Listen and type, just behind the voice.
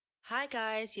Hi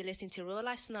guys, you're listening to Real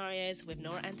Life Scenarios with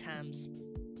Nora and Tams.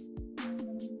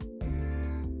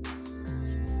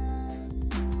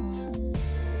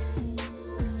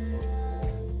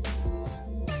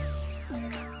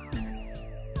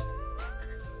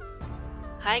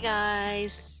 Hi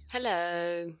guys.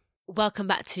 Hello. Welcome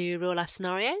back to Real Life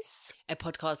Scenarios. A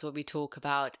podcast where we talk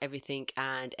about everything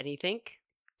and anything.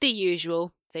 The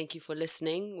usual. Thank you for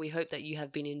listening. We hope that you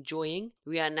have been enjoying.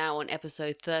 We are now on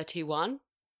episode 31.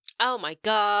 Oh my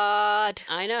god.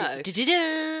 I know.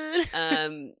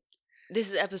 Du-du-du-du. This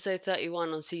is episode 31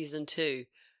 on season 2,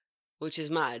 which is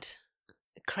mad.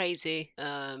 Crazy.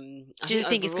 I Just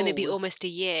think it's going to be overall- almost a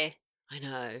year I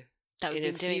know. that we've In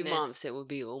a been doing few this. months, it will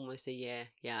be almost a year.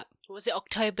 Yeah. Was it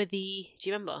October do you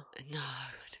remember? No.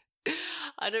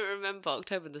 I don't remember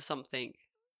October the something.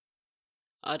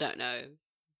 I don't know.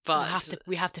 But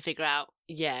we have to figure out.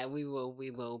 yeah, we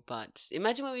will. But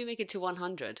imagine when we make it to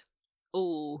 100.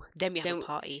 Ooh, then we have Then- a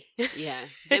party. Yeah.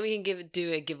 Then we can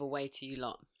do a giveaway to you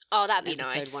lot. Oh, that'd be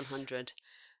Episode nice. 100.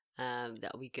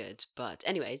 That'll be good. But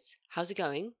anyways, how's it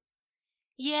going?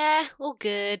 Yeah, all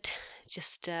good.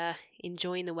 Just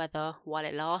enjoying the weather while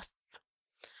it lasts.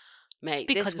 Mate,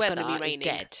 Because this it's gonna weather be is raining.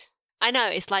 dead. I know,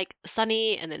 it's like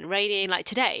sunny and then raining. Like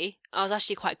today, I was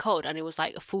actually quite cold and it was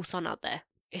like a full sun out there.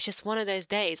 It's just one of those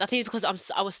days. I think it's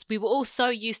because we were all so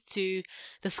used to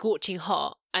the scorching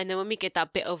hot, and then when we get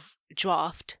that bit of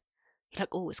draft, you're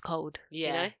like, oh, it's cold. Yeah,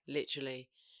 You know? literally.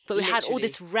 But we had all Literally.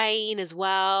 this rain as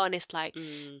well, and it's like,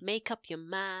 Mm. make up your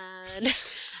mind.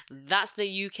 That's the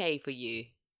UK for you.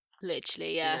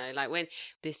 Literally, yeah. You know, like when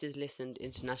this is listened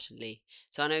internationally.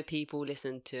 So I know people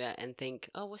listen to it and think,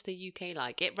 oh, what's the UK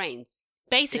like? It rains.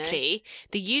 Basically,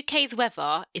 the UK's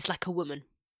weather is like a woman.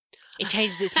 It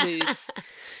changes its moods.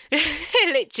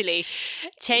 Literally.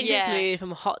 Changes its Yeah. mood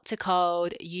from hot to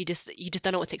cold. You just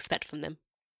don't know what to expect from them.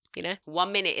 You know?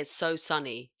 1 minute it's so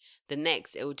sunny. The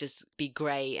next it will just be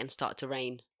grey and start to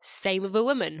rain. Same with a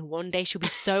woman. One day she'll be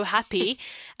so happy,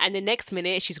 and the next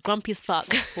minute she's grumpy as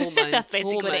fuck. Hormones. That's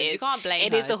basically what hormones. it You is. can't blame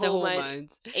It her. is the it's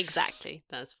hormones. Exactly.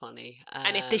 That's funny.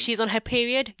 And if she's on her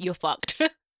period, you're fucked.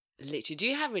 Literally, do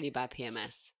you have really bad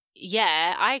PMS?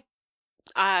 Yeah,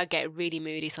 I get really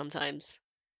moody sometimes.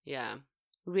 Yeah.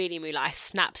 Really moody. Like, I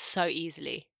snap so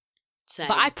easily. Same.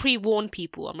 But I pre-warn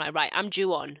people. I'm like, right, I'm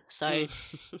due on, so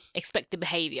Mm. expect the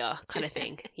behaviour kind of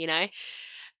thing, you know?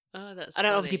 Oh, that's I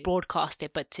don't obviously funny. broadcast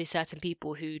it, but to certain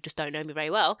people who just don't know me very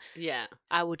well, Yeah.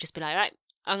 I will just be like, right,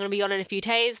 I'm going to be on in a few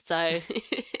days, so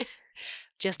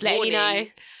just letting you know.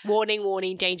 Warning.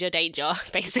 Warning, danger, danger, See,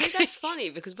 basically. that's funny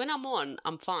because when I'm on,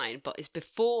 I'm fine. But it's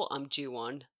before I'm due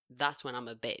on, that's when I'm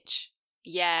a bitch.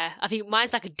 Yeah, I think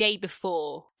mine's like a day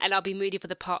before, and I'll be moody for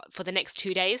the next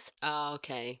 2 days, Oh,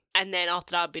 okay. and then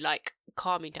after that I'll be like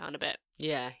calming down a bit.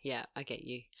 Yeah, I get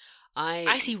you.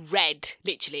 I see red,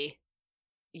 literally.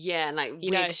 Yeah, like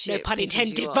You weird know, no shit pun pisses you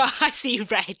intended, off. but I see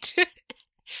red.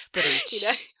 But you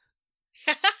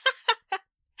know?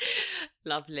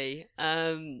 Lovely.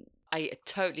 I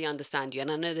totally understand you,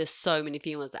 and I know there's so many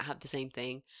females that have the same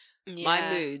thing. My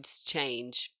Yeah. moods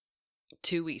change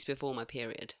 2 weeks before my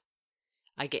period.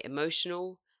 I get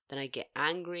emotional, then I get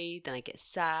angry, then I get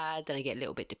sad, then I get a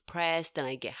little bit depressed, then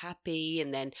I get happy,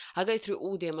 and then I go through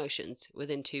all the emotions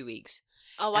within 2 weeks.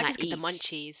 Oh, I and I just get the eat.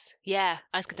 munchies. Yeah,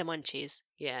 I just get the munchies.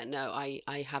 Yeah, no,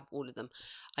 I have all of them.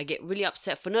 I get really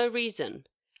upset for no reason.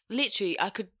 Literally,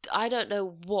 I don't know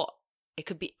what. It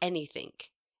could be anything.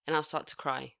 And I'll start to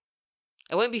cry.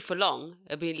 It won't be for long.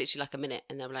 It'll be literally like a minute.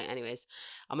 And they'll be like, anyways,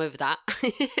 I'm over that.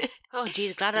 Oh,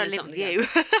 geez, glad I And then live with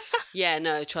something you. Yeah,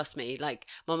 no, trust me. Like,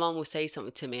 my mum will say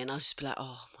something to me and I'll just be like,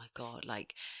 oh my God.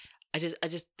 Like, I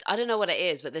don't know what it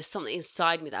is, but there's something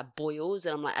inside me that boils.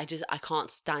 And I'm like, I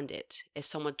can't stand it. If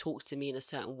someone talks to me in a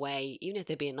certain way, even if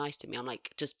they're being nice to me, I'm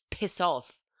like, just piss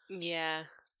off. Yeah,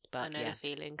 But I know yeah, the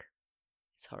feeling.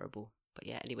 it's horrible. But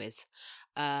yeah, anyways.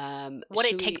 What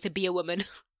it should takes to be a woman.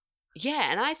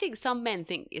 Yeah, and I think some men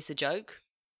think it's a joke.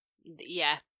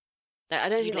 Yeah. Like, I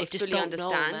don't You think they lot just fully don't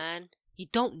understand. know, man. You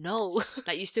don't know.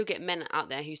 Like, you still get men out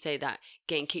there who say that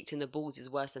getting kicked in the balls is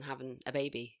worse than having a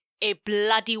baby. It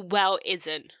bloody well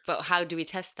isn't. But how do we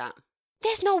test that?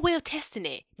 There's no way of testing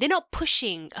it. They're not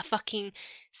pushing a fucking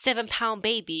 7-pound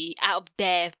baby out of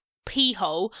their pee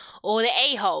hole or the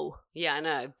a-hole. Yeah, I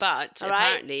know. But All right.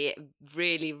 apparently it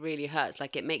really, really hurts.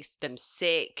 Like, it makes them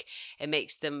sick. It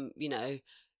makes them,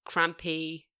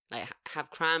 crampy, like have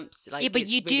cramps. Like, Yeah, but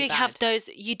it's you do really have bad.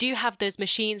 those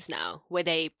machines now where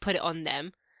they put it on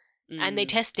them and they Mm.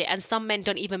 test it, and some men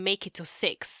don't even make it till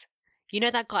 6. You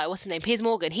know that guy, what's his name? Piers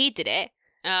Morgan, he did it.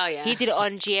 Oh, yeah. He did it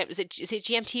on GM, is it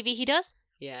GMTV he does?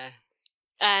 Yeah.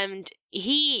 And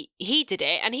he did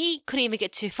it, and he couldn't even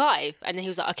get to 5. And then he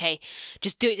was like, okay,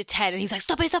 just do it to 10. And he was like,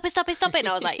 stop it. And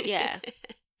I was like, yeah,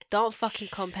 don't fucking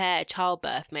compare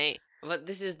childbirth, mate. But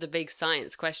this is the big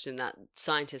science question that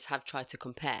scientists have tried to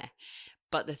compare.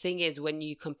 But the thing is, when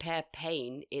you compare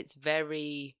pain, it's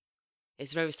very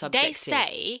subjective. They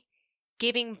say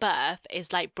giving birth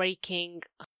is like breaking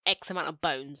X amount of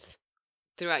bones.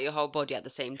 Throughout your whole body at the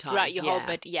same time. Throughout your whole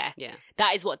body, yeah.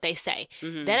 That is what they say.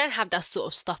 Mhm. They don't have that sort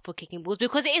of stuff for kicking balls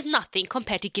because it is nothing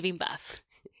compared to giving birth.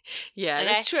 Yeah, Okay?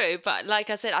 that's true. But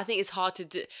like I said, I think it's hard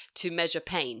to measure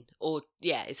pain.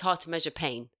 It's hard to measure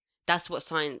pain. That's what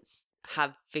science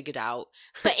have figured out.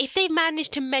 But if they manage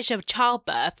to measure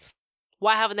childbirth,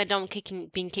 why haven't they done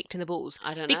being kicked in the balls?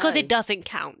 I don't know. Because it doesn't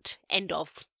count. End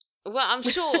of. Well, I'm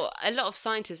sure a lot of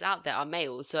scientists out there are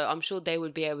males, so I'm sure they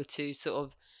would be able to sort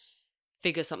of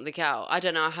figure something out. I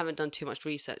don't know. I haven't done too much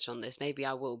research on this. Maybe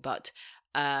I will. But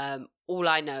all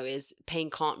I know is pain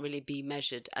can't really be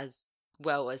measured as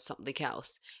well as something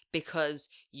else because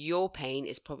your pain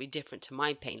is probably different to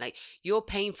my pain. Like your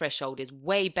pain threshold is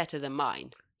way better than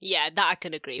mine. Yeah, that I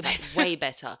can agree with. Way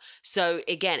better. So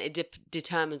again, it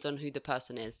determines on who the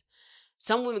person is.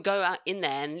 Some women go out in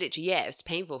there and literally, yeah, it's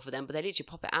painful for them, but they literally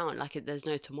pop it out like there's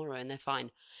no tomorrow and they're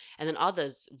fine. And then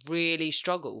others really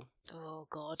struggle. Oh,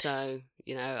 God. So,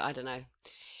 I don't know.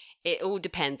 It all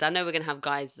depends. I know we're going to have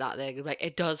guys out there like,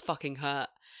 it does fucking hurt.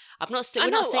 We're not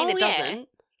saying it doesn't.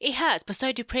 It hurts, but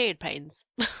so do period pains.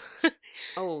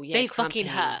 Oh, yeah. They fucking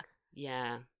hurt.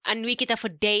 Yeah. And we get that for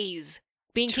days.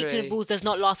 Being kicked in the True. balls does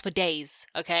not last for days,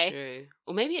 okay? True.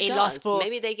 Or maybe it lasts does. for...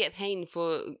 Maybe they get pain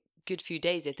for a good few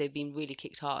days if they've been really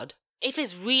kicked hard. If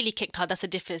it's really kicked hard, that's a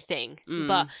different thing. Mm.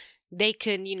 But they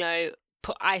can,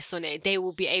 put ice on it. They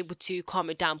will be able to calm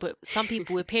it down. But some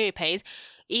people with period pains,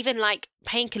 even like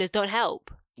painkillers don't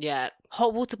help. Yeah.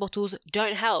 Hot water bottles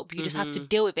don't help. You just have to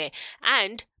deal with it.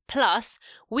 And plus,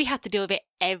 we have to deal with it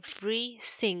every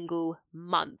single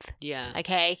month. Yeah.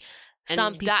 Okay? And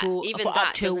Some people even for that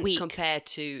up to a doesn't week. compare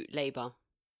to labour.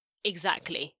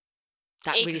 Exactly.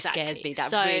 That really scares me.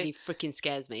 That really freaking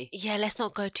scares me. Yeah, let's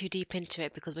not go too deep into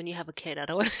it because when you have a kid, I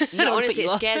don't want No, honestly, it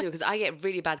scares me because I get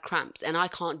really bad cramps and I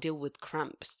can't deal with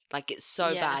cramps. Like, it's so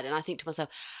bad. And I think to myself,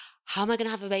 how am I going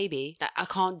to have a baby? Like, I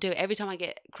can't do it. Every time I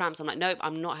get cramps, I'm like, nope,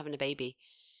 I'm not having a baby.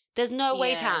 There's no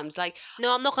way, Tams. Like,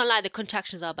 no, I'm not going to lie. The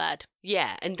contractions are bad.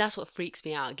 Yeah, and that's what freaks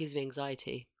me out. It gives me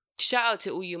anxiety. Shout out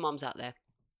to all you mums out there.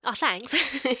 Oh, thanks.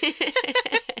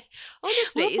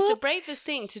 Honestly, it's the bravest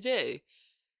thing to do.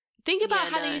 Think about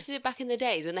how they used to do it back in the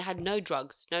days when they had no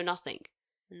drugs, no nothing.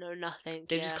 No, nothing.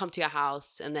 They'd just come to your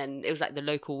house and then it was like the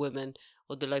local woman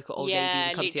or the local old lady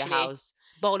would come to your house.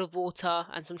 Bowl of water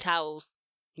and some towels.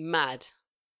 Mad.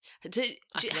 How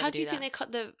do you think they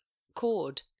cut the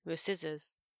cord? With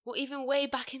scissors. Well, even way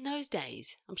back in those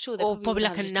days. I'm sure they probably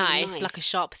like a knife, like a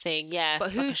sharp thing, yeah.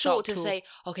 But who thought to say,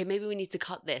 okay, maybe we need to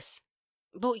cut this?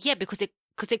 Well, yeah, because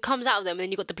it comes out of them and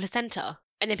then you got the placenta.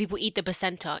 And then people eat the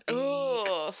placenta.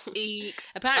 Oh, eek.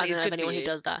 Apparently, it's good for anyone you. Who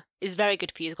does that. It's very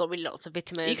good for you. It's got really lots of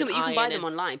vitamins. You can buy them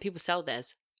online. People sell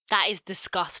theirs. That is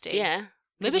disgusting. Yeah,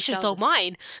 maybe I should have sold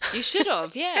mine. You should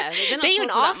have. Yeah, they're not they even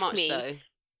sold for asked that much, me. Though.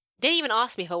 They didn't even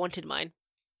ask me if I wanted mine.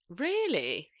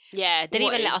 Really? Yeah, they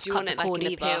didn't even let us cut the cord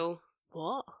like either. Pill?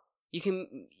 What? You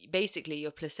can basically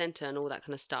your placenta and all that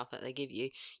kind of stuff that they give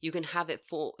you. You can have it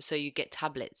so you get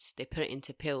tablets. They put it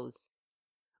into pills.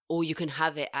 Or you can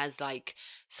have it as like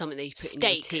something that you put in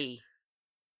your tea.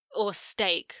 Or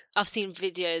steak. I've seen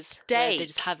videos where they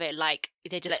just have it like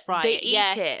they just fry they it. They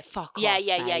eat it. Fuck off.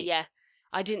 Yeah.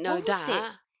 I didn't know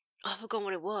that. I forgot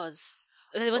what it was.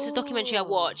 There was this documentary I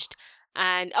watched.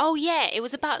 And it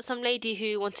was about some lady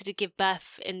who wanted to give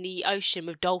birth in the ocean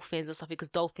with dolphins or something because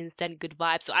dolphins send good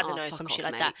vibes. So I don't know, some shit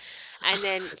like that. And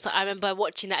then so I remember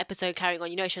watching that episode carrying on.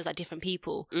 It shows like different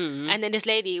people. Mm-hmm. And then this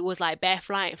lady was like bare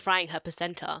frying her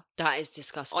placenta. That is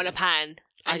disgusting. On a pan.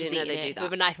 I didn't know they do that.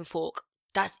 With a knife and fork.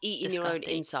 That's eating your own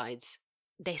insides.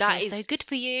 They say it's so good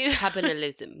for you.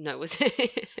 Cannibalism. No, was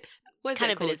it? What's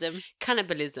Cannibalism. It called?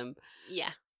 Cannibalism.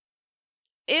 Yeah.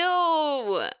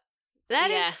 Ew. That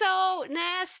is so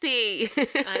nasty.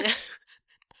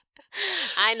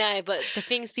 I know, but the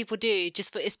things people do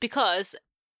it's because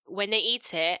when they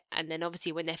eat it, and then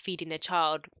obviously when they're feeding their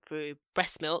child through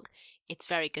breast milk, it's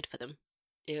very good for them.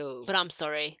 Ew. But I'm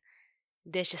sorry,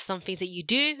 there's just some things that you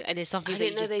do, and there's some things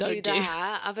that you just don't do. I didn't know they do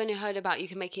that. I've only heard about you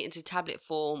can make it into tablet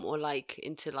form or like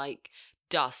into like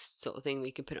dust sort of thing where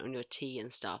you can put it on your tea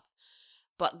and stuff.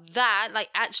 But that, like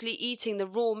actually eating the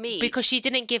raw meat. Because she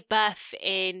didn't give birth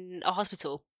in a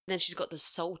hospital. Then she's got the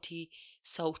salty.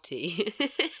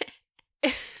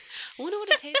 I wonder what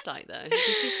it tastes like though.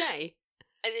 Did she say?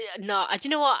 No, do you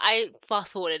know what? I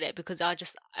fast forwarded it because I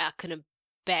couldn't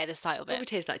bear the sight of Probably it.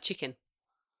 tastes like chicken.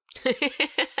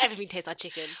 Everything tastes like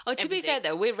chicken. Oh, to be Everything. fair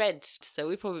though, we're red, so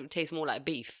we probably taste more like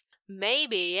beef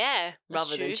Maybe, yeah. That's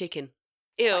rather true. than chicken.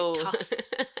 Ew. tough.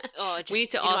 Oh, just, we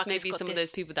need to do you know, ask I've just maybe got some of this-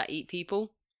 those people that eat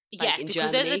people. Yeah, like in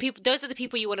because Germany. those are the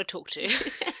people you want to talk to.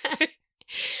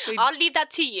 We- I'll leave that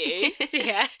to you.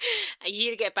 Yeah, and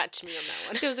you get back to me on that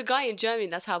one. There was a guy in Germany,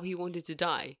 that's how he wanted to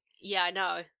die. Yeah, I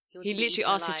know. wanted He to be literally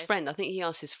eaten asked his alive. friend, I think he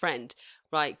asked his friend,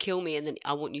 right, kill me and then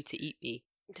I want you to eat me.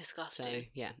 Disgusting. So,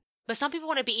 yeah. But some people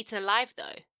want to be eaten alive,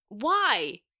 though.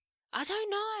 Why? I don't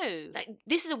know. Like,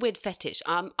 this is a weird fetish.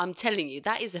 I'm telling you,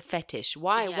 that is a fetish.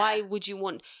 Why? Yeah. Why would you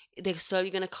want? They're slowly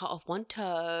going to cut off one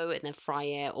toe and then fry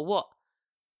it, or what?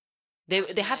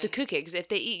 They have to know. cook it because if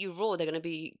they eat you raw, they're going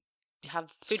to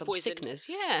have Food some poison. sickness.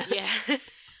 Yeah. Yeah.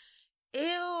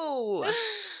 Ew.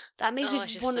 That makes Oh, me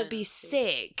it's just want to so be nasty.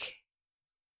 sick.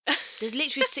 There's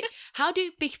literally sick. How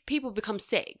do people become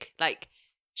sick? Like,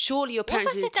 surely your What if I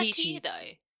parents said didn't that teach to you. you, though?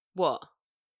 What?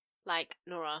 Like,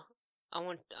 Nora, I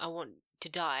want to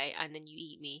die and then you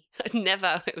eat me.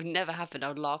 Never. It would never happen. I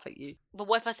would laugh at you. But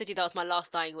what if I said to you that was my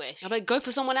last dying wish? I'm like, go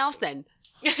for someone else then.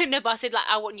 No, but I said, like,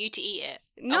 I want you to eat it.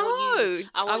 No,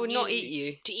 I want would not you eat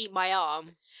you. to eat my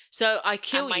arm. So I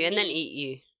kill my you and then meat. eat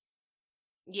you.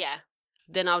 Yeah.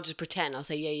 Then I'll just pretend. I'll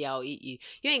say, yeah, I'll eat you.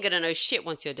 You ain't gonna know shit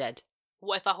once you're dead.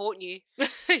 What if I haunt you?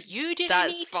 You didn't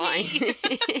That's need fine.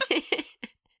 to.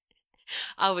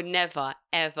 I would never,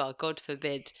 ever, God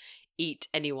forbid, eat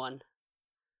anyone.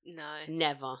 No.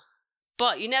 Never.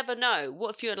 But you never know.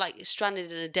 What if you're like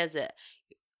stranded in a desert?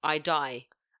 I die,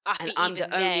 I and think I'm even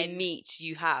the only then- meat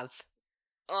you have.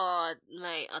 Oh,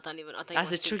 mate, I don't even. That's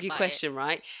a think tricky about question,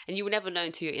 right? And you will never know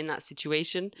until you're in that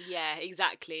situation. it. Yeah,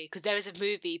 exactly. Because there is a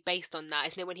movie based on that.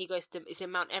 Isn't it when he goes to? It's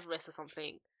in Mount Everest or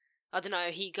something. I don't know.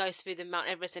 He goes through the Mount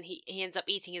Everest and he ends up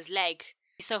eating his leg.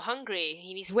 He's so hungry.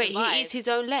 He needs to Wait, survive. he eats his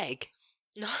own leg?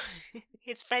 No,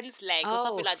 his friend's leg or Oh.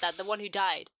 something like that. The one who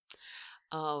died.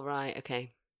 Oh, right,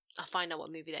 okay. I'll find out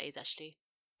what movie that is actually.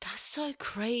 That's so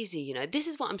crazy, you know. This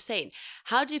is what I'm saying.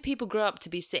 How do people grow up to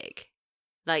be sick?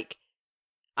 Like,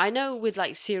 I know with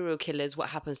like serial killers,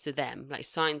 what happens to them. Like,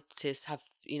 scientists have,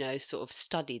 sort of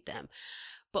studied them.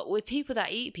 But with people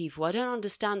that eat people, I don't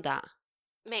understand that.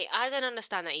 Mate, I don't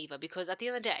understand that either because at the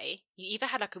end of the day, you either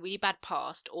had like a really bad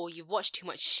past or you've watched too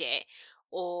much shit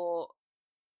or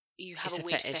you have It's a a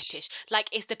weird fetish. fetish. Like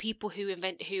it's the people who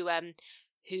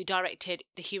directed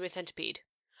The Human Centipede.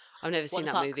 I've never seen the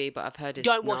that fuck? movie, but I've heard it's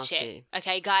Don't watch nasty. it.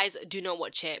 Okay, guys, do not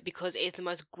watch it because it is the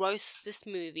most grossest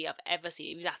movie I've ever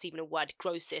seen. If that's even a word,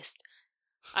 grossest.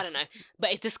 I don't know.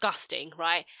 But it's disgusting,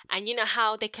 right? And you know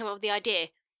how they came up with the idea?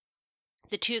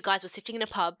 The two guys were sitting in a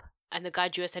pub and the guy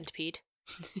drew a centipede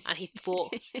and he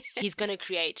thought he's going to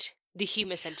create the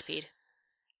human centipede.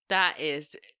 That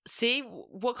is, see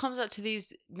what comes up to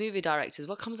these movie directors.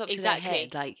 What comes up to Exactly. their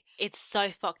head? Like, It's so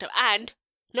fucked up. And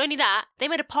not only that, they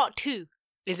made a part 2.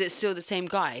 is it still the same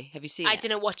guy? Have you seen I it?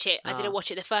 didn't watch it. I Oh. didn't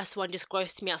watch it. The first one just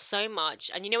grossed me out so much.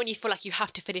 And you know when you feel like you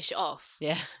have to finish it off?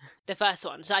 Yeah. The first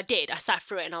one. So I did. I sat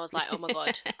through it and I was like, oh my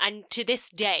God. And to this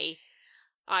day,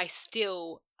 I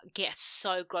still get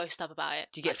so grossed up about it.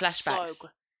 Do you get Like, so flashbacks?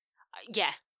 yeah.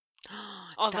 Is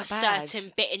Of a that bad?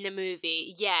 certain bit in the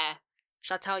movie. Yeah.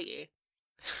 Shall I tell you?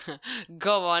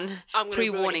 Go on. I'm gonna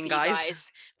Pre-warning, ruin it for you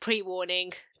guys.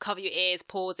 Pre-warning. Cover your ears,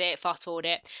 pause it, fast forward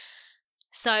it.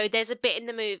 So there's a bit in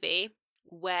the movie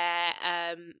where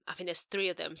I think there's 3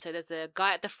 of them. So there's a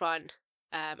guy at the front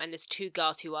and there's 2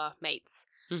 girls who are mates.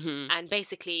 Mm-hmm. And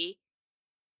basically,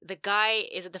 the guy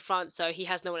is at the front, so he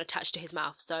has no one attached to his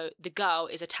mouth. So the girl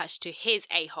is attached to his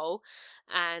a-hole,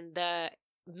 and the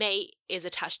mate is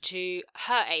attached to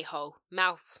her a-hole,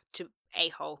 mouth to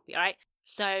a-hole, right?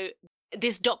 So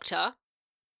this doctor,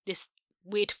 this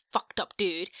weird fucked up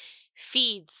dude,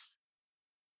 feeds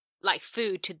like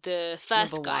food to the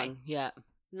first Number guy, one. Yeah.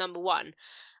 number 1.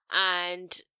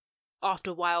 And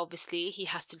after a while, obviously, he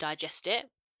has to digest it.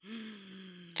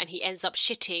 And he ends up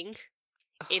shitting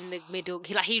in the middle.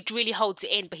 He really holds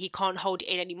it in, but he can't hold it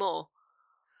in anymore.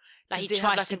 Does he he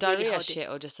have like to a diarrhea really hold shit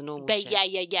or just a normal But shit?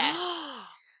 yeah.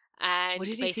 And What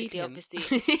did he basically, feed him?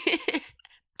 obviously,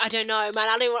 I don't know, man.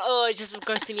 I don't want. Oh, it just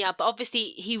grossing me out. But obviously,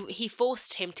 he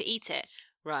forced him to eat it,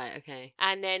 Right, okay.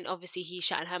 and then obviously he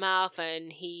shat in her mouth,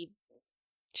 and he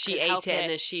She couldn't ate help it and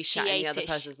then she shat in ate the other it.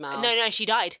 person's mouth. No, she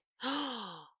died.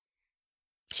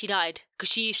 She died because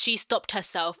she stopped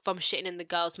herself from shitting in the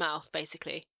girl's mouth,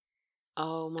 basically.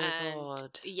 Oh my And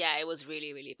god. yeah, it was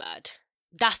really, really bad.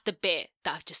 That's the bit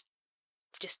that just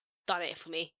done it for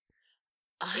me.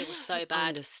 It was so don't bad.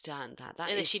 understand that. That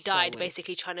And then is she so died weird.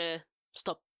 basically trying to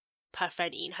stop her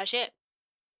friend eating her shit.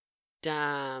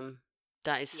 Damn.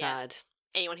 That is Yeah. sad.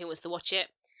 Anyone who wants to watch it,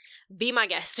 be my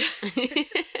guest.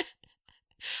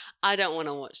 I don't want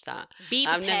to watch that. Be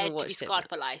I've never prepared to be watched it, scarred but-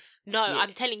 for life. No, Yeah.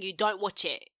 I'm telling you, don't watch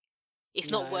it. It's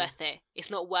not No. worth it. It's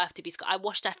not worth to be scarred. I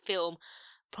watched that film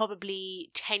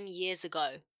probably 10 years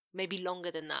ago, maybe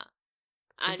longer than that.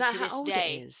 And Is that to how this old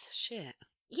day, it is? Shit.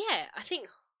 yeah, I think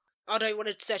I don't want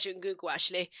to search it in Google.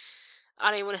 Actually, I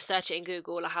don't even want to search it in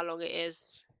Google like how long it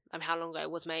is. I mean, how long ago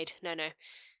it was made. No,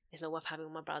 it's not worth having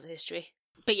on my browser history.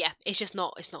 But yeah, it's just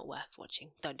not. It's not worth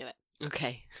watching. Don't do it.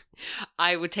 Okay.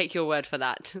 I would take your word for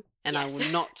that, and I Yes.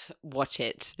 will not watch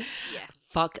it. Yeah,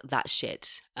 Fuck that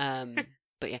shit.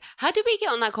 But yeah. How did we get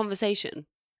on that conversation?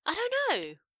 I don't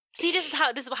know. See, this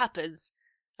is what happens.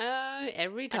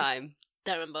 Every just- time.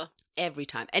 Don't remember. Every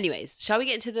time. Anyways, shall we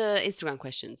get into the Instagram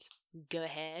questions? Go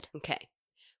ahead. Okay.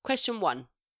 Question 1.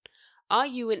 Are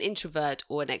you an introvert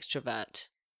or an extrovert?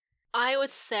 I would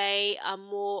say I'm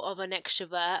more of an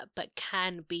extrovert, but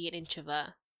can be an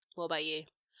introvert. What about you?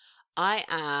 I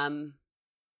am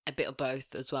a bit of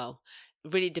both as well.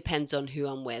 Really depends on who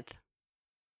I'm with.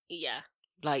 Yeah.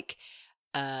 Like,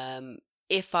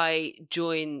 if I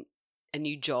join a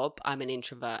new job, I'm an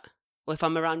introvert. Or if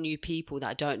I'm around new people that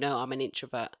I don't know, I'm an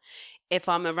introvert. If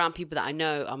I'm around people that I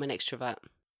know, I'm an extrovert.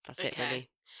 That's it, Okay. really.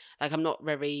 Like, I'm not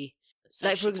very...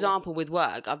 Like, for Sociable. example, with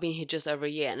work, I've been here just over a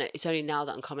year, and it's only now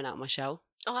that I'm coming out of my shell.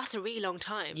 Oh, that's a really long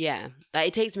time. Yeah. Like,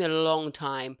 it takes me a long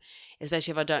time,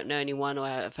 especially if I don't know anyone or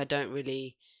if I don't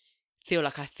really feel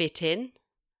like I fit in.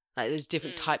 Like, there's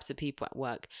different types of people at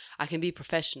work. I can be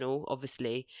professional,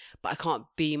 obviously, but I can't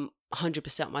be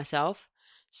 100% myself.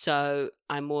 So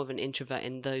I'm more of an introvert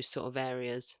in those sort of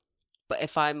areas. But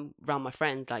if I'm around my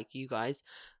friends, like you guys,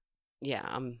 yeah,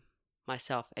 I'm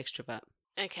myself, extrovert.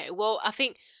 Okay. Well, I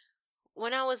think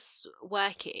when I was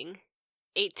working,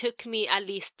 it took me at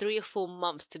least 3 or 4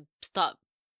 months to start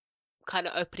kind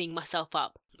of opening myself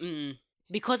up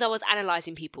because I was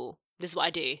analysing people. This is what I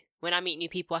do. When I meet new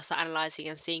people, I start analysing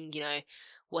and seeing,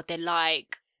 what they're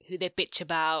like, who they bitch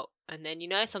about. And then,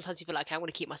 sometimes you feel like I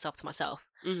want to keep myself to myself.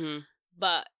 Mm-hmm.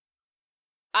 But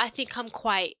I think I'm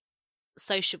quite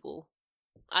sociable.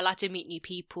 I like to meet new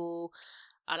people.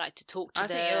 I like to talk to I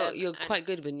them. think you're and- quite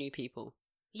good with new people.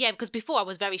 Yeah, because before I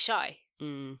was very shy.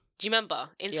 Mm. Do you remember?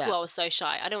 In school, Yeah. I was so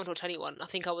shy. I don't want to talk to anyone. I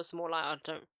think I was more like, I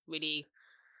don't really,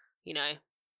 I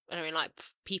don't really like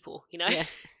people, Yeah.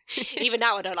 Even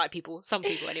now, I don't like people. Some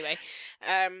people, anyway.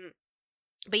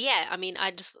 But yeah, I mean,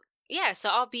 so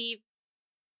I'll be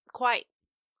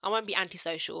I won't be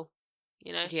antisocial,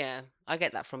 Yeah, I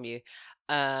get that from you.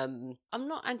 I'm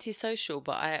not antisocial,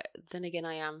 but then again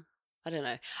I am. I don't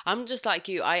know. I'm just like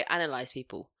you. I analyze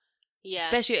people, Yeah.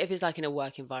 especially if it's like in a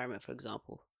work environment, for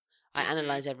example. I Mhm.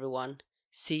 analyze everyone,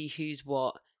 see who's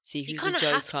what, see You who's kind a of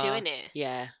joker. have to, innit?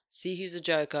 Yeah, see who's a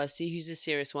joker, see who's a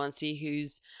serious one, see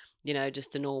who's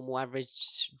just the normal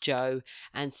average Joe,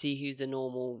 and see who's the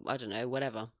normal, I don't know,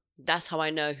 whatever. That's how I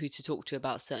know who to talk to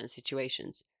about certain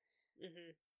situations.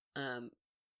 Mm-hmm.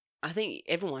 I think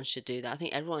everyone should do that. I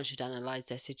think everyone should analyze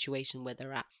their situation where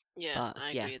they're at. Yeah, But,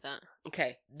 I yeah. agree with that.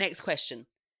 Okay, next question.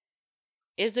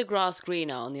 Is the grass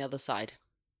greener on the other side?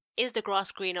 Is the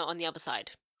grass greener on the other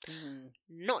side?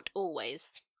 Not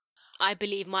always. I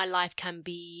believe my life can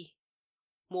be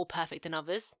more perfect than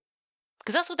others.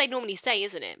 Because that's what they normally say,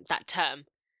 isn't it? That term.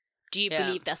 Do you Yeah.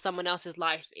 believe that someone else's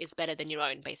life is better than your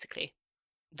own, basically?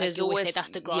 There's you always say always- that's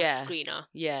the grass yeah. greener.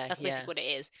 Yeah, That's basically what it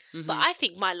is. Mhm. But I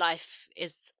think my life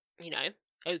is,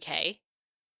 okay.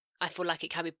 I feel like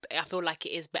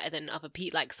it is better than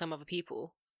some other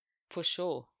people. For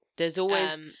sure. There's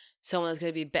always Um, someone that's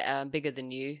going to be better and bigger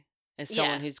than you, and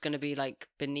someone Yeah. who's going to be like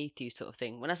beneath you, sort of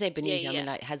thing. When I say beneath you, I mean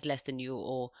like has less than you,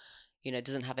 or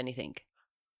doesn't have anything.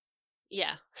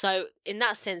 yeah. So in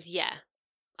that sense, yeah.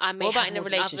 I may What about have in a more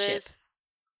than relationship? others.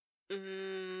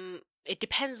 It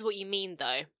depends what you mean,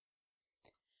 though.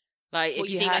 Like What if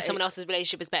you you think had like someone else's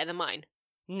relationship is better than mine?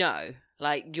 no,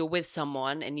 like you're with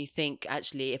someone and you think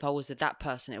actually if I was with that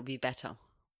person it would be better.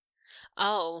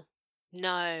 Oh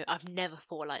no, I've never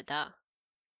thought like that.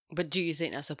 But do you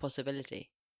think that's a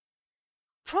possibility?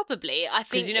 Probably, I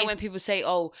think. Because when people say,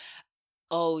 "Oh,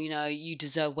 you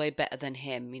deserve way better than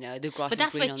him," the grass but is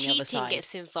that's green where on the other cheating side.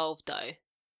 gets involved, though.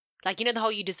 Like the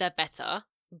whole "you deserve better,"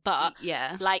 but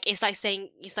Yeah, like it's like saying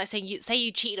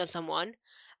you cheated on someone,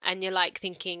 and you're like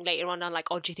thinking later on, I'm like,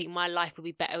 oh, do you think my life would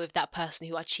be better with that person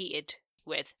who I cheated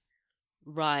with,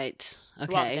 right.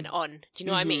 Okay. rather than on? Do you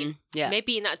know what I mean? Mhm. Yeah.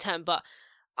 Maybe in that term, but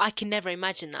I can never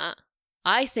imagine that.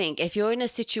 I think if you're in a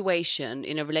situation,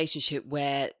 in a relationship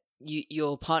where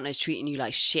your partner is treating you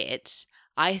like shit,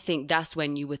 I think that's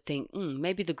when you would think,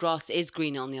 maybe the grass is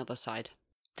greener on the other side.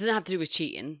 Doesn't have to do with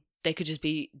cheating. they could just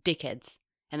be dickheads.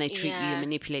 And they treat you, Yeah.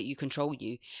 manipulate you, control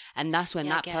you. And that's when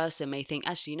Yeah, I that guess. person may think,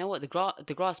 actually, you know what?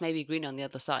 The grass may be greener on the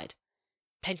other side.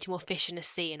 Plenty more fish in the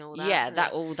sea and all that. Yeah,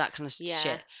 that all that kind of Yeah.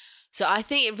 shit. So I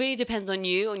think it really depends on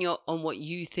you, on what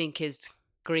you think is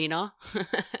greener.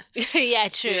 Yeah,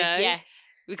 true. You know? Yeah.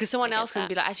 Because someone I get else can that.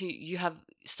 be like, actually, you have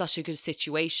such a good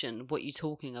situation. What are you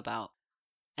talking about?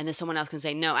 And then someone else can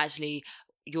say, no, actually,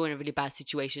 you're in a really bad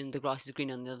situation. The grass is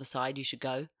greener on the other side. You should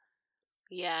go.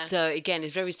 Yeah. So again,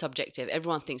 it's very subjective.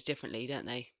 Everyone thinks differently, don't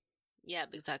they? Yeah,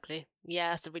 exactly.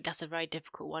 Yeah, that's a very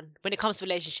difficult one. When it comes to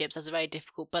relationships, that's a very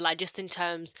difficult. But like just in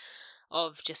terms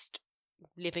of just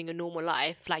living a normal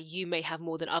life, like you may have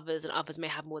more than others and others may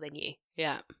have more than you.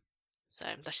 Yeah. So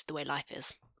that's just the way life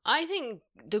is. I think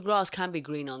the grass can be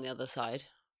green on the other side.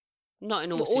 Not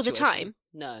in all What, situations. all the time?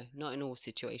 No, not in all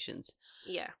situations.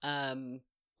 Yeah.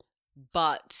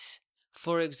 But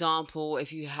for example,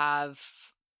 if you have,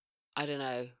 I don't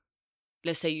know,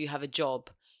 let's say you have a job,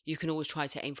 you can always try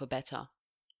to aim for better.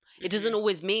 It doesn't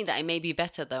always mean that it may be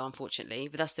better though, unfortunately,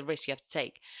 but that's the risk you have to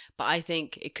take. But I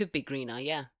think it could be greener,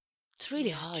 yeah. It's really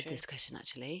Yeah, hard, true. this question,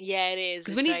 actually. Yeah, it is.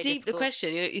 Because It's when you very deep the difficult.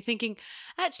 question, you're thinking,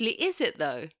 actually, is it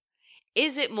though?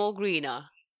 Is it more greener?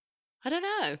 I don't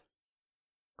know.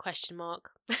 Question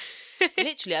mark.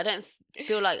 Literally, I don't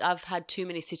feel like I've had too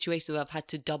many situations where I've had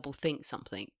to double think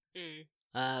something.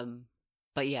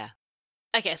 But yeah,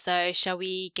 Okay, so shall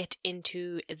we get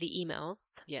into the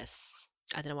emails? yes.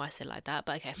 I don't know why I said it like that,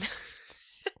 but okay.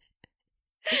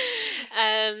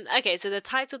 Okay, so the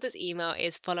title of this email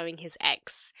is Following His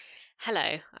Ex.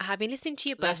 Hello, I have been listening to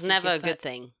you both. That's since never your a good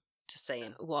thing. Just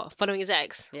saying. What? Following his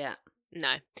ex? Yeah.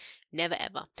 No, never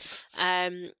ever.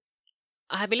 I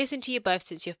have been listening to you both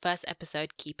since your first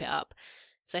episode. Keep it up.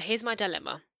 So here's my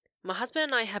dilemma. My husband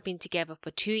and I have been together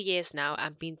for 2 years now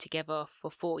and been together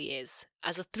for 4 years.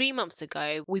 As of 3 months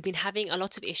ago, we've been having a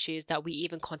lot of issues that we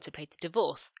even contemplated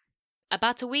divorce.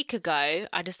 About a week ago,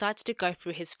 I decided to go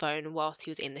through his phone whilst he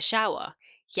was in the shower.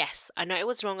 Yes, I know it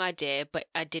was the wrong idea, but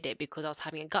I did it because I was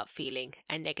having a gut feeling,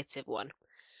 a negative one.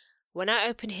 When I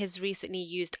opened his recently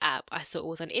used app, I saw it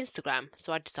was on Instagram,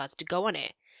 so I decided to go on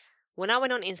it. When I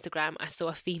went on Instagram, I saw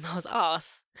a female's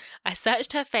ass. I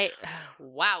searched her face.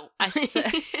 Wow. I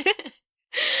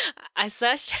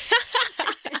searched.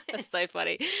 That's so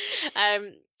funny.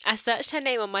 I searched her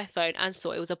name on my phone and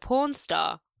saw it was a porn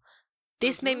star.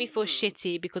 This made me feel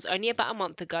shitty because only about a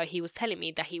month ago he was telling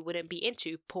me that he wouldn't be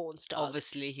into porn stars.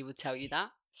 Obviously, he would tell you that.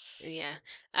 Yeah.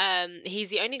 He's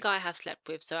the only guy I have slept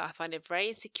with, so I find it very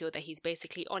insecure that he's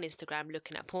basically on Instagram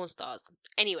looking at porn stars.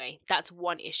 Anyway, that's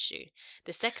one issue.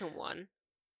 The second one,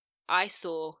 I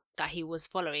saw that he was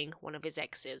following one of his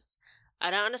exes. I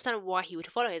don't understand why he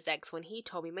would follow his ex when he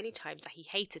told me many times that he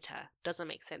hated her. Doesn't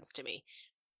make sense to me.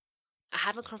 I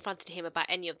haven't confronted him about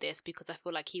any of this because I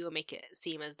feel like he will make it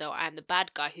seem as though I am the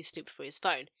bad guy who snooped through his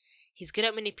phone. He's good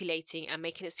at manipulating and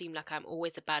making it seem like I'm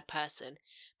always a bad person.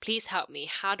 Please help me.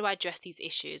 How do I address these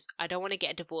issues? I don't want to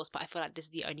get a divorce, but I feel like this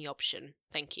is the only option.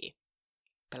 Thank you.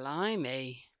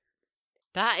 Blimey.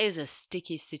 That is a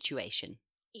sticky situation.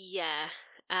 Yeah.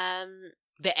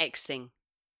 The ex thing.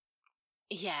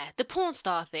 Yeah. The porn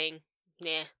star thing.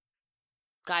 Yeah.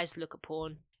 Guys look at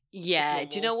porn. Yeah.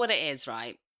 Do you know what it is,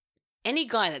 right? Any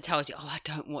guy that tells you, oh, I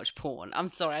don't watch porn. I'm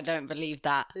sorry, I don't believe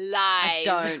that. Lies. I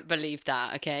don't believe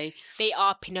that, okay? They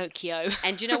are Pinocchio.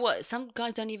 And do you know what? Some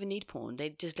guys don't even need porn. They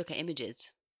just look at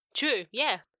images. True,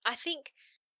 yeah. I think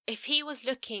if he was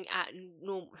looking at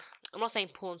normal... I'm not saying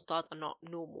porn stars are not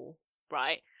normal,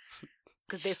 right?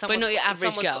 Because there's But not your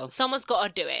average girl. Someone's got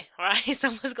to do it, right?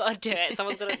 Someone's got to do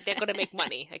it. They're got to make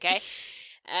money, okay?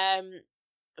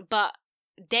 But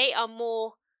they are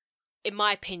more... In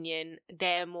my opinion,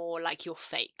 they're more like your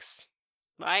fakes,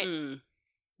 right?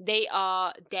 They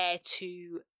are there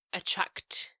to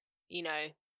attract,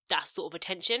 that sort of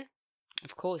attention.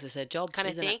 Of course, it's their job, kind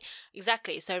of thing. It?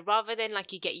 Exactly. So rather than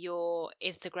like you get your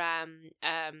Instagram,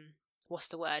 what's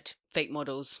the word? Fake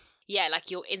models. Yeah,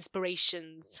 like your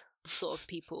inspirations sort of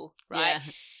people, right?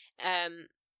 Yeah.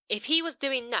 If he was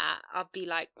doing that, I'd be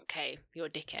like, okay, you're a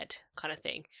dickhead kind of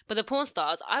thing. But the porn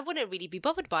stars, I wouldn't really be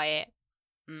bothered by it.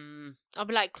 I'll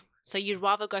be like, so you'd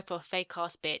rather go for a fake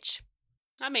ass bitch?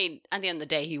 I mean, at the end of the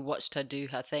day, he watched her do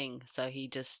her thing, so he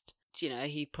just,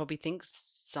 he probably thinks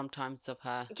sometimes of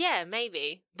her. Yeah,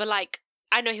 maybe, but like,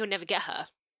 I know he'll never get her.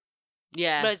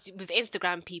 Yeah. Whereas with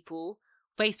Instagram people,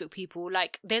 Facebook people,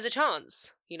 like, there's a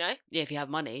chance, Yeah, if you have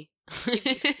money.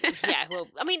 Yeah, well,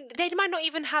 I mean, they might not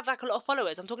even have like a lot of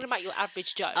followers. I'm talking about your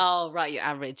average Joe. Oh, right, your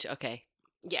average. Okay.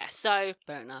 Yeah, so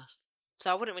fair enough. So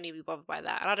I wouldn't really be bothered by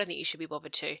that, and I don't think you should be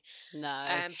bothered too. No,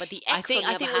 but the ex, I think on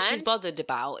the other what she's hand, bothered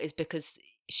about is because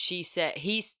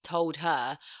he's told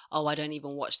her, oh, I don't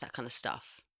even watch that kind of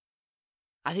stuff.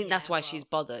 I think that's Yeah, why well. she's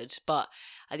bothered. But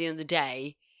at the end of the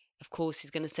day, of course,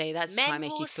 he's going to say that to try and Men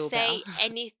make will you feel say better.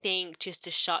 anything just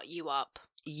to shut you up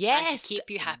and Yes. to keep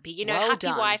you happy. You know, Well happy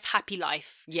done. wife, happy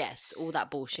life. Yes, all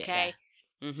that bullshit. Okay.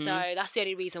 There. Mhm. So that's the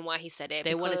only reason why he said it.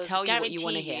 They wanna because tell you what you guarantee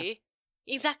wanna hear. you-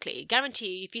 Exactly.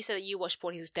 Guarantee you, if you say that you watch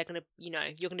porn, they're gonna,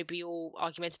 you're gonna be all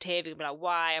argumentative. You're gonna be like,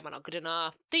 "Why am I not good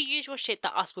enough?" The usual shit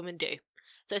that us women do.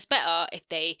 So it's better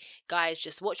if guys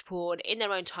just watch porn in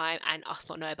their own time and us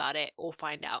not know about it or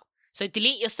find out. So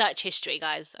delete your search history,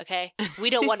 guys. Okay, we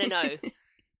don't want to know.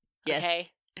 Yes.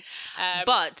 Okay.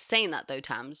 But saying that though,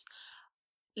 Tams,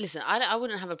 listen, I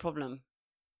wouldn't have a problem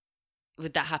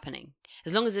with that happening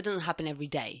as long as it doesn't happen every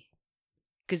day.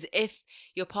 Because if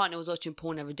your partner was watching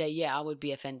porn every day, yeah, I would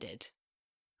be offended.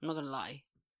 I'm not gonna lie.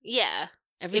 Yeah.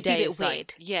 Every It'd be a day bit is like,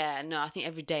 weird. yeah, no, I think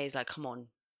every day is like, come on,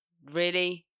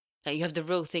 really? Like you have the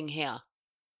real thing here.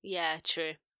 Yeah.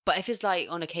 True. But if it's like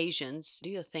on occasions, do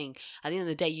your thing. At the end of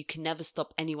the day, you can never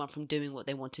stop anyone from doing what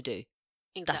they want to do.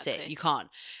 Exactly. That's it. You can't.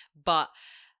 But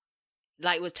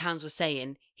like what Tams was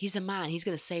saying, he's a man. He's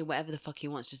going to say whatever the fuck he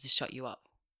wants just to shut you up.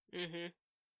 Mhm.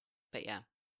 But yeah.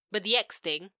 But the ex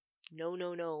thing,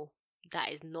 no.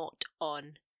 That is not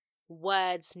on.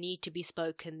 Words need to be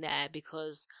spoken there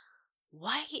because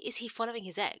why is he following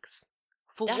his ex?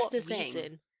 For That's what the thing.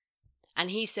 reason?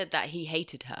 And he said that he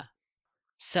hated her.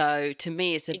 So to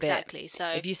me, it's a Exactly. bit... So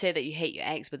If you say that you hate your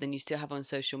ex, but then you still have her on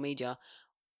social media,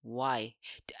 why?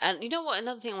 And you know what?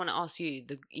 Another thing I want to ask you,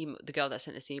 the girl that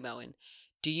sent this email in,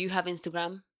 do you have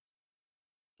Instagram?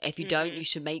 If you don't, you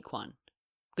should make one.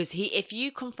 Because if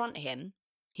you confront him,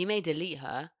 he may delete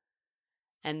her,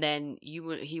 and then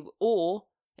or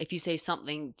if you say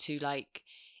something to like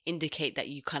indicate that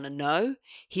you kind of know,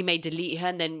 he may delete her,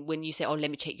 and then when you say, "Oh, let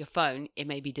me check your phone," it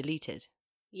may be deleted.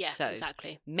 yeah, So,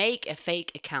 exactly. Make a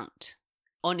fake account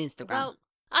on Instagram. Well,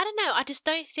 I don't know. I just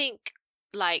don't think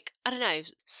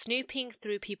snooping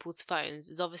through people's phones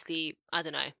is obviously, I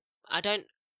don't know. I don't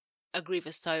agree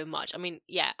with so much. I mean,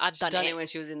 yeah, I've She's done it. when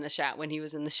she was in the shower, when he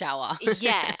was in the shower.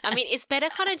 Yeah, I mean, it's better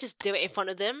kind of just do it in front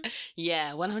of them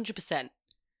Yeah, 100%.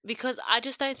 because I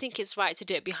just don't think it's right to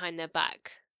do it behind their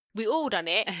back. We all done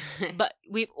it, but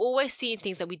we've always seen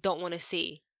things that we don't want to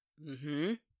see.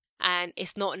 Mm-hmm. And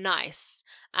it's not nice.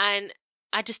 And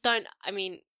I just don't, I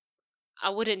mean, I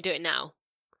wouldn't do it now.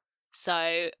 So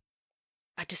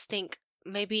I just think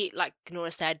maybe, like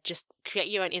Nora said, just create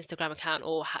your own Instagram account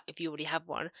or if you already have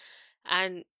one.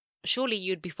 And surely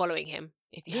you'd be following him.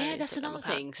 If you had Yeah, an that's Instagram another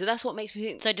account. thing. So that's what makes me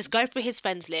think. So just go through his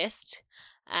friends list.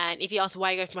 And if you ask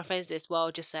why you go through my friends list,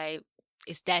 well, just say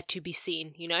it's there to be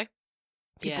seen,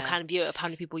 People Yeah. can view it of how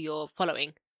many people you're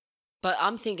following. But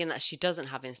I'm thinking that she doesn't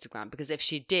have Instagram, because if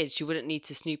she did, she wouldn't need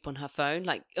to snoop on her phone,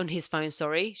 like on his phone,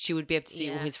 sorry. She would be able to see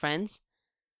all Yeah. his friends.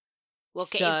 Well,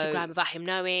 get So, Instagram without him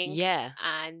knowing. Yeah.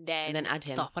 And then add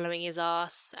him. stop following his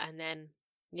ass. And then,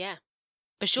 yeah.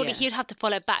 But surely Yeah. he'd have to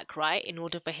follow back, right? In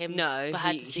order for him, No, for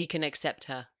her to see. he can accept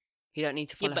her. You don't need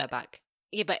to Yeah, follow her but- back.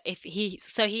 Yeah, but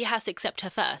so he has to accept her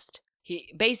first.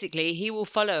 He will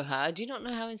follow her. Do you not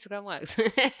know how Instagram works?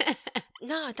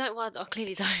 No, I don't. Well, I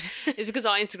clearly don't. It's because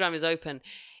our Instagram is open.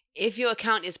 If your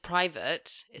account is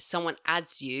private, if someone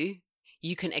adds you,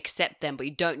 you can accept them, but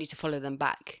you don't need to follow them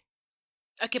back.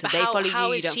 Okay, So but they follow how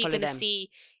you is don't she follow going to them. see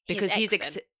Because his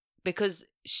ex then?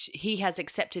 he has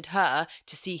accepted her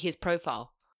to see his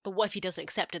profile. But what if he doesn't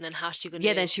accept it? Then how's she going to?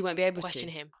 Yeah, then she won't be able question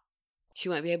to. him. She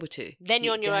won't be able to. Then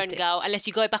you're on your They have own, to- girl. Unless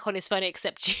you go back on his phone and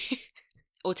accept you.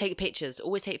 Or take pictures.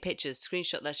 Always take pictures.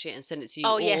 Screenshot that shit and send it to you.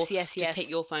 Oh, or yes. Just take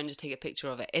your phone, just take a picture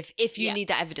of it. If you Yeah. need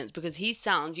that evidence, because you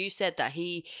said that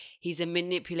he's a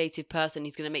manipulative person.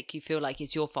 He's going to make you feel like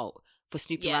it's your fault for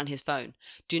snooping Yeah. around his phone.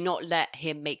 Do not let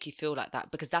him make you feel like that,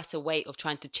 because that's a way of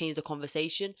trying to change the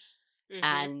conversation Mhm.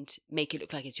 and make it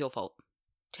look like it's your fault.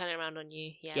 Turn it around on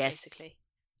you. Yeah, Yes. basically.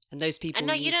 And those people. And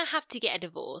no, you don't have to get a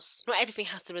divorce. Not everything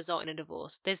has to result in a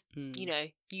divorce. There's, Mm.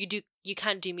 you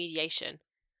can do mediation.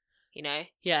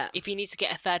 Yeah. If you need to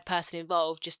get a third person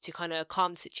involved just to kind of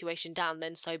calm the situation down,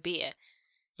 then so be it.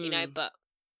 Mm. But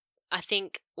I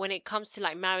think when it comes to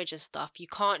like marriage and stuff, you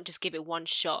can't just give it one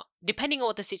shot, depending on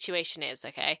what the situation is,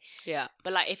 okay? Yeah.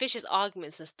 But like if it's just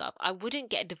arguments and stuff, I wouldn't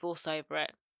get a divorce over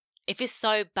it. If it's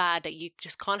so bad that you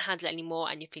just can't handle it anymore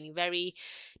and you're feeling very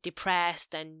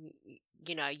depressed and,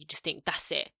 you just think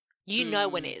that's it. You know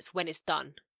when it's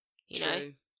done, know?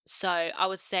 True. So I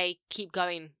would say keep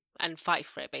going and fight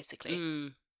for it, basically.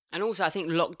 Mm. And also, I think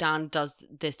lockdown does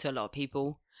this to a lot of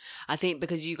people. I think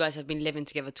because you guys have been living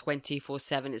together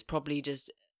 24/7, it's probably just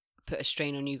put a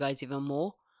strain on you guys even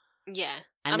more. Yeah.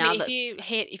 And I now mean, that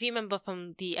if you remember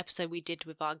from the episode we did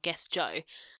with our guest Joe,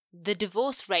 the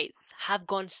divorce rates have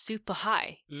gone super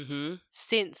high mm-hmm,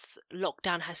 since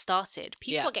lockdown has started.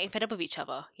 People Yeah. are getting fed up with each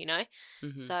other,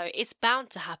 mm-hmm. So it's bound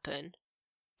to happen.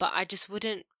 But I just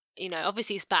wouldn't,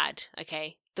 obviously it's bad,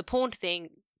 okay? The porn thing,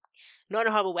 not in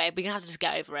a horrible way, but you're going to have to just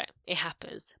get over it. It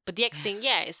happens. But the X thing,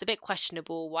 yeah, it's a bit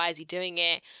questionable. Why is he doing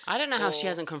it? I don't know how she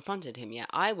Or- hasn't confronted him yet.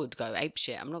 I would go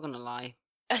apeshit. I'm not gonna lie.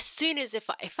 As soon as if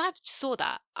I saw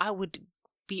that, I would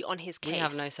be on his case. We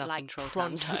have no like self-control,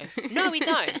 Tams. pronto. No, we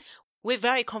don't. We're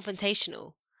very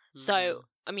confrontational. So,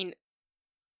 I mean,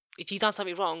 if you've done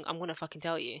something wrong, I'm going to fucking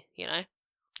tell you, Yeah,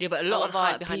 but a I lot won't of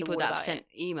hide our behind the people wall that have about sent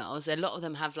emails, a lot of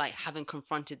them haven't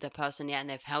confronted the person yet, and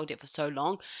they've held it for so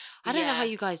long. I don't know Yeah. how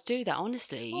you guys do that.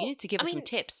 Honestly, you Well, need to give I us some mean-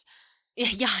 tips.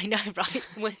 Yeah, I know,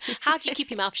 right? How do you keep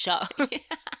your mouth shut? Because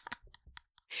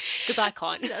I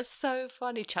can't. That's so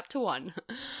funny. Chapter 1.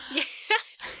 Yeah,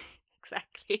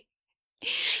 exactly.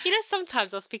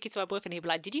 Sometimes I was speaking to my boyfriend, he'd be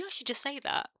like, "Did you actually just say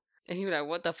that?" And you're like,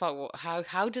 what the fuck?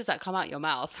 How does that come out your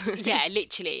mouth? Yeah,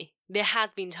 literally. There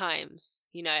has been times,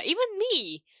 even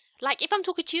me. Like, if I'm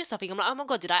talking to you or something, I'm like, "Oh my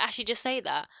God, did I actually just say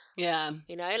that?" Yeah.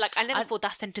 Like, I never thought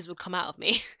that sentence would come out of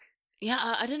me. Yeah,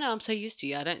 I don't know. I'm so used to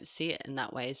you. I don't see it in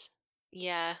that ways.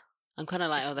 Yeah. I'm kind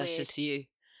of like, It's oh, that's weird. just you.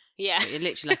 Yeah. But you're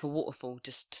literally like a waterfall,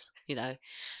 just, no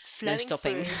Flowing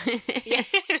stopping. through. Yeah,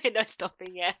 no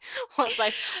stopping, yeah.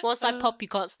 Once I pop, you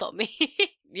can't stop me.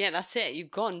 Yeah, that's it. You've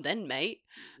gone then, mate.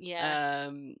 Yeah.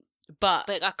 But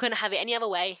But I couldn't have it any other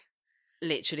way.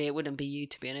 literally, it wouldn't be you,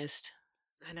 to be honest.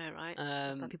 I know, right?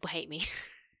 Some people hate me.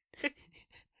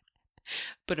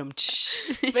 But I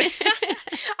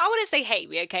wouldn't say hate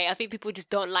me, okay? I think people just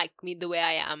don't like me the way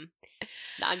I am.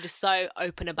 That I'm just so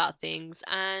open about things.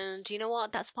 And you know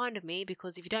what? That's fine with me,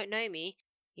 because if you don't know me,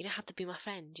 you don't have to be my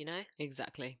friend,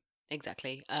 Exactly.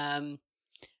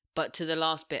 But to the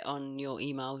last bit on your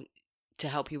email, to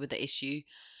help you with the issue,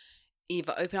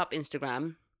 either open up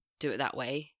Instagram, do it that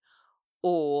way,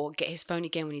 or get his phone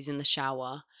again when he's in the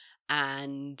shower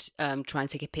and try and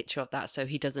take a picture of that so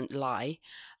he doesn't lie.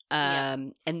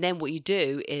 And then what you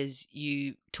do is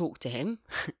you talk to him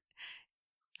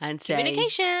and say...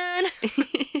 Communication!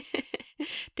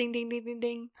 Ding, ding, ding, ding,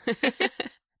 ding.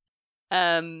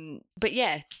 But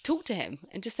yeah, talk to him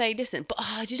and just say, listen, but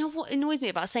do you know what annoys me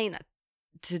about saying that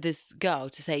to this girl,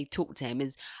 to say talk to him,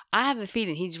 is I have a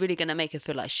feeling he's really going to make her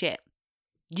feel like shit.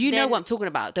 You know what I'm talking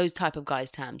about, those type of guys,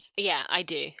 Tams. Yeah, I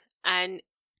do. And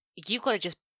you've got to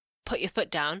just put your foot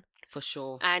down. For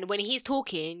sure. And when he's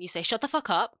talking, you say, "Shut the fuck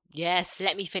up. Yes.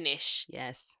 Let me finish."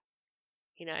 Yes.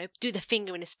 Do the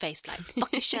finger in his face, like,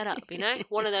 "Fucking shut up,"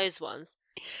 One of those ones.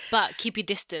 But keep your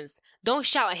distance. Don't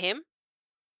shout at him.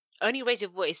 Only raise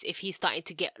your voice if he's starting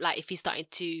to if he's starting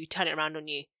to turn it around on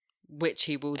you. Which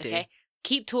he will do. Okay?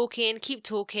 Keep talking, and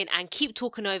keep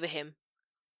talking over him.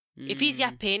 If he's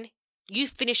yapping, you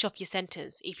finish off your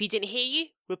sentence. If he didn't hear you,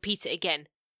 repeat it again.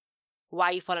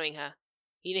 Why are you following her?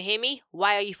 You don't hear me?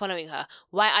 Why are you following her?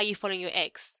 Why are you following your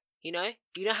ex? You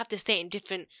don't have to say it in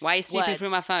different Why are you sleeping words. through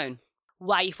my phone?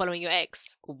 Why are you following your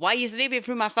ex? Why are you sleeping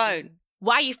through my phone?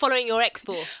 Why are you following your ex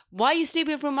for? Why are you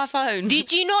sleeping through my phone?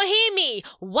 Did you not hear me?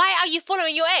 Why are you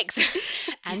following your ex?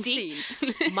 And see,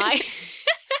 scene.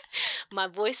 my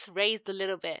voice raised a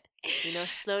little bit.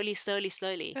 Slowly.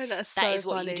 Oh, that's That so is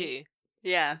what funny. you do.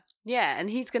 Yeah. Yeah. And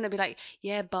he's going to be like,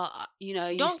 yeah, but, you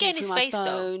Don't get in his face, though.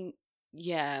 though.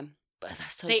 Yeah. But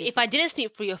that's so Say, if different. I didn't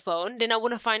sneak through your phone, then I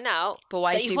wouldn't find out But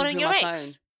why are that you you're following sleeping your through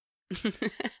ex. my phone?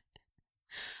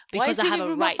 Because I have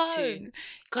a right to. to.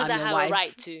 Because I I'm your have wife. a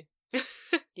right to.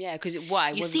 Yeah, because why?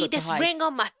 You What's see got to this hide? ring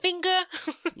on my finger?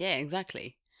 Yeah,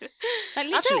 exactly. Like, I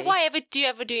don't literally. know why I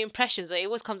ever do impressions. It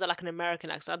always comes out like an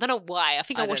American accent. I don't know why. I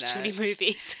think I I don't watch too know. many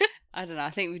movies. I don't know. I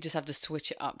think we just have to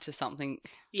switch it up to something.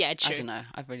 Yeah, true. I don't know.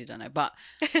 I really don't know. But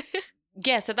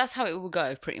yeah, so that's how it will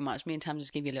go pretty much. Me and Tam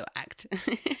just give you a little act.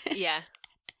 Yeah.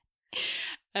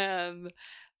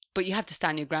 But you have to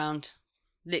stand your ground.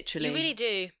 Literally. You really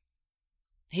do.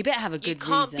 He better have a You good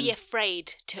can't reason. be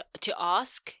afraid to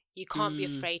ask. You can't be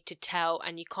Mm. afraid to tell,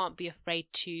 and you can't be afraid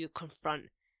to confront.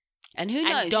 And who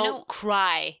knows? And You don't know,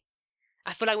 cry.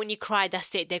 I feel like when you cry,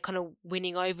 that's it. They're kind of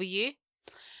winning over you.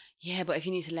 yeah, but if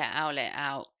you need to let it out, let it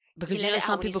out. Because You you let know it out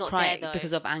some when he's people not cry there, though.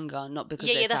 because of anger, not because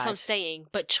Yeah, they're that's sad. what I'm saying.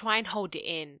 But try and hold it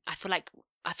in. I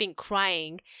think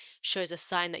crying shows a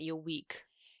sign that you're weak.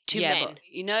 To yeah, men. but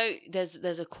you know,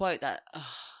 there's a quote that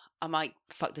I might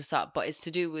fuck this up, but it's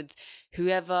to do with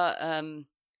whoever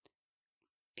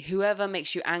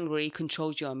makes you angry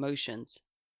controls your emotions.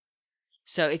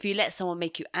 So if you let someone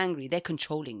make you angry, they're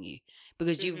controlling you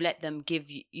because you've let them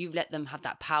have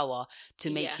that power to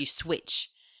make Yeah. you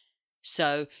switch.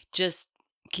 So just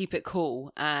keep it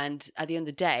cool. And at the end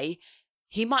of the day,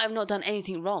 he might have not done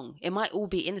anything wrong. It might all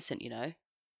be innocent, you know?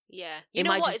 Yeah. It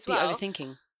might just be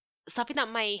overthinking. Something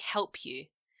that may help you.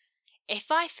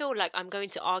 If I feel like I'm going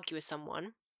to argue with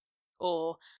someone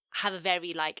or have a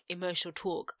very like emotional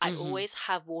talk, I always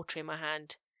have water in my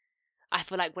hand. I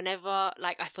feel like whenever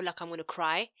I feel like I'm going to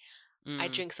cry, I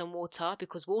drink some water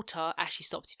because water actually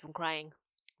stops you from crying.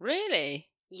 Really?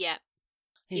 Yeah.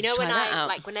 You know,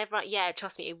 yeah,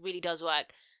 trust me, it really does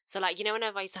work. So like, you know,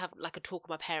 whenever I used to have like a talk with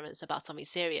my parents about something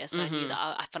serious and I knew that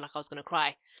I felt like I was going to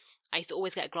cry, I used to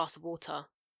always get a glass of water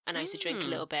and I used to drink a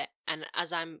little bit. And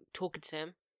as I'm talking to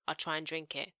them, I'll try and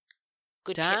drink it.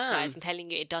 Good tip, guys. I'm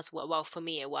telling you, it does work well. For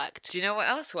me, it worked. Do you know what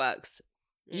else works?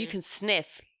 You can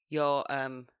sniff your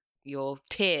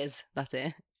tears. That's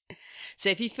it. So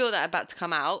if you feel that about to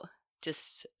come out,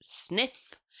 just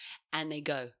sniff and they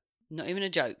go. Not even a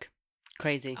joke.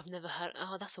 Crazy. I've never heard.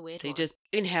 Oh, that's a weird one. So you just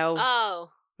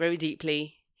inhale very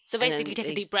deeply. So basically take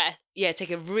a deep breath. Yeah,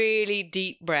 take a really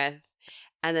deep breath.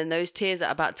 And then those tears that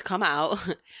are about to come out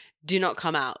do not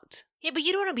come out. Yeah, but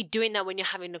you don't want to be doing that when you're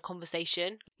having a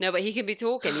conversation. No, but he can be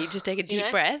talking. You just take a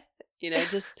deep breath,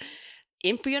 just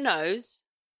in through your nose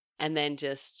and then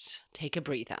just take a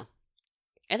breather.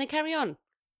 And then carry on.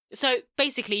 So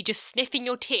basically just sniffing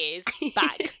your tears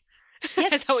back. Yes.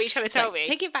 That's what you're trying to tell me.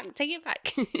 Take it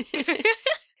back.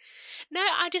 No,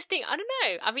 I just think, I don't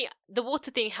know. I mean, the water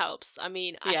thing helps. I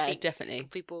mean, I think definitely.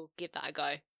 People give that a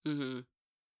go. Mm-hmm.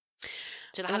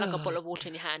 So have like a bottle of water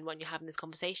in your hand when you're having this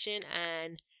conversation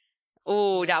and...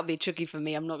 Oh, that would be tricky for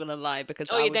me. I'm not gonna lie because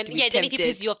then if he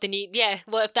pisses you off, then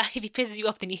if he pisses you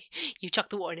off, then you chuck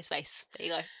the water in his face. There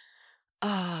you go.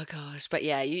 Oh gosh, but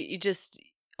yeah, you just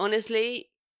honestly,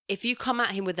 if you come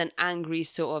at him with an angry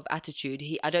sort of attitude,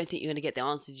 I don't think you're gonna get the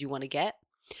answers you want to get.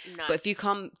 No. But if you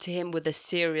come to him with a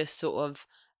serious sort of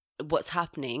what's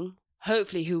happening,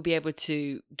 hopefully he'll be able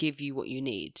to give you what you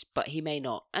need. But he may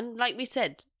not, and like we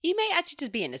said, he may actually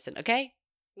just be innocent. Okay.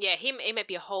 Yeah, it might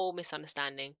be a whole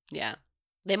misunderstanding. Yeah.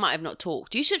 They might have not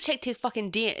talked. You should have checked his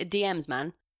fucking DMs,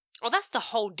 man. Oh, that's the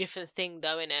whole different thing,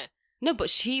 though, innit? No, but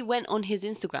she went on his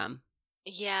Instagram.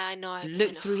 Yeah, I know.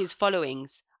 Looked through his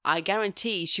followings. I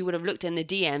guarantee she would have looked in the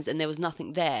DMs and there was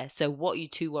nothing there. So what are you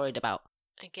too worried about?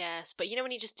 I guess. But you know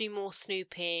when you just do more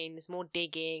snooping, there's more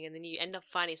digging, and then you end up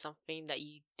finding something that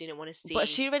you didn't want to see. But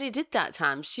she already did that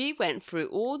time. She went through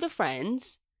all the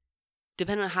friends,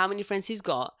 depending on how many friends he's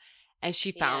got, and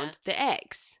she found the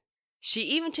ex. She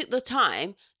even took the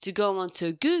time to go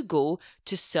onto Google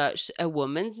to search a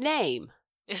woman's name.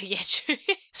 Yeah, true.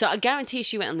 So I guarantee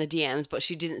she went on the DMs, but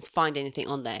she didn't find anything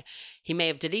on there. He may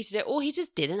have deleted it, or he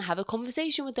just didn't have a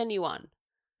conversation with anyone.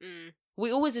 Mm.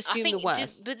 We always assume the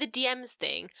worst. With the DMs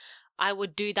thing, I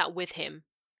would do that with him.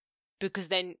 Because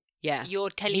then you're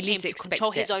telling him to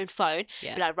control his own phone.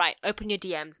 Yeah. Be like, right, open your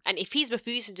DMs. And if he's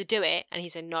refusing to do it, and he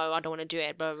said, no, I don't want to do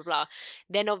it, blah, blah, blah,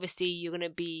 then obviously you're going to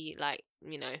be like,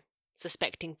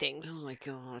 suspecting things. Oh my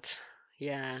God.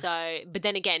 Yeah. So, but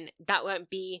then again, that won't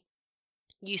be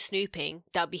you snooping.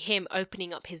 That'll be him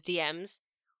opening up his DMs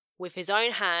with his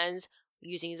own hands,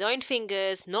 using his own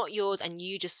fingers, not yours, and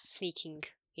you just sneaking,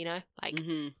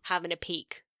 having a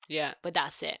peek. Yeah. But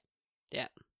that's it. Yeah.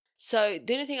 So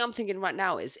the only thing I'm thinking right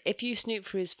now is if you snoop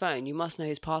through his phone, you must know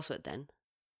his password then.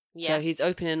 Yeah. So he's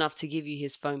open enough to give you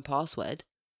his phone password.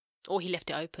 Or he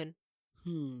left it open.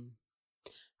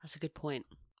 That's a good point.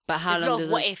 But how There's long a lot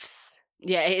of what ifs.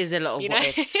 Yeah, it is a lot of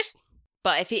what ifs.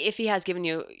 But if he has given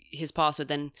you his password,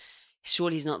 then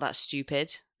surely he's not that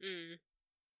stupid. Mm.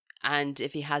 And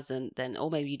if he hasn't, then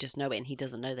or maybe you just know it and he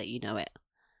doesn't know that you know it.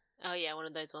 Oh yeah, one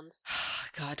of those ones.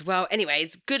 God. Well,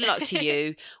 anyways, good luck to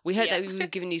you. We hope that we've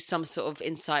given you some sort of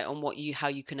insight on how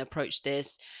you can approach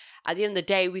this. At the end of the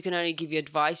day, we can only give you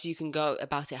advice. You can go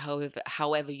about it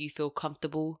however you feel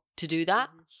comfortable to do that.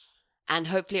 Mm-hmm. And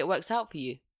hopefully it works out for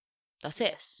you. That's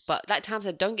it. Yes. But like Tam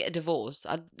said, don't get a divorce.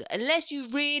 Unless you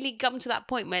really come to that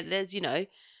point where there's,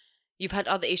 you've had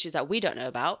other issues that we don't know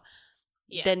about,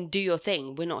 then do your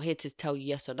thing. We're not here to tell you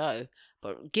yes or no,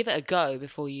 but give it a go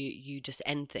before you just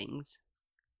end things.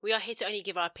 We are here to only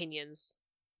give our opinions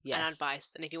and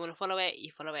advice. And if you want to follow it,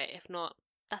 you follow it. If not,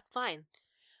 that's fine.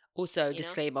 Also,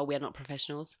 disclaimer, we are not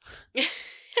professionals.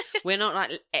 We're not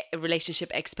like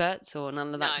relationship experts or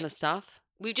none of that kind of stuff.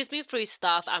 We've just been through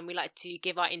stuff and we like to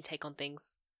give our intake on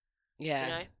things.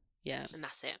 Yeah. Yeah. And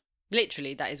that's it.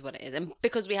 Literally, that is what it is. And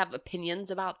because we have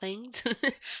opinions about things,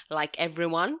 like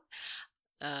everyone,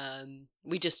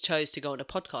 we just chose to go on a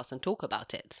podcast and talk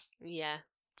about it. Yeah.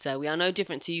 So we are no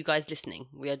different to you guys listening.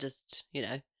 We are just,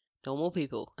 normal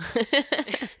people.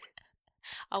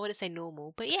 I wouldn't say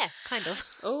normal, but yeah, kind of.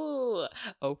 Oh,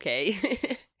 okay.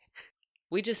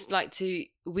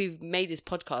 We've made this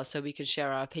podcast so we can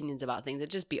share our opinions about things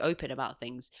and just be open about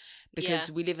things,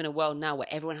 because we live in a world now where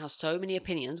everyone has so many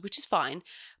opinions, which is fine,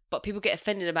 but people get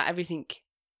offended about everything.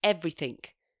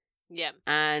 Yeah.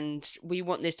 And we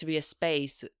want this to be a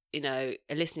space, a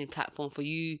listening platform for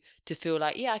you to feel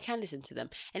like, yeah, I can listen to them.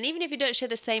 And even if you don't share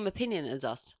the same opinion as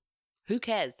us, who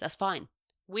cares? That's fine.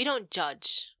 We don't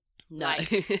judge. No. Like,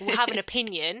 we'll have an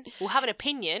opinion.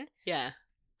 Yeah.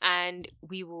 And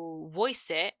we will voice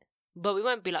it, but we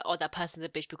won't be like, oh, that person's a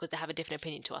bitch because they have a different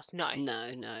opinion to us. No. No.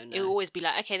 It will always be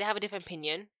like, okay, they have a different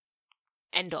opinion.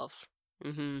 End of.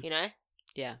 Mm-hmm.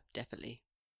 Yeah, definitely.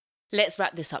 Let's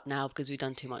wrap this up now because we've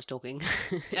done too much talking.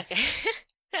 Okay.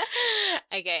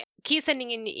 Okay. Keep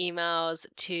sending in your emails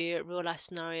to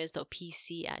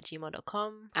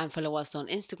reallifescenarios.pc@gmail.com. And follow us on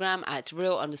Instagram at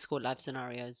real_life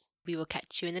scenarios. We will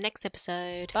catch you in the next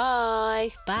episode.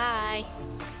 Bye. Bye.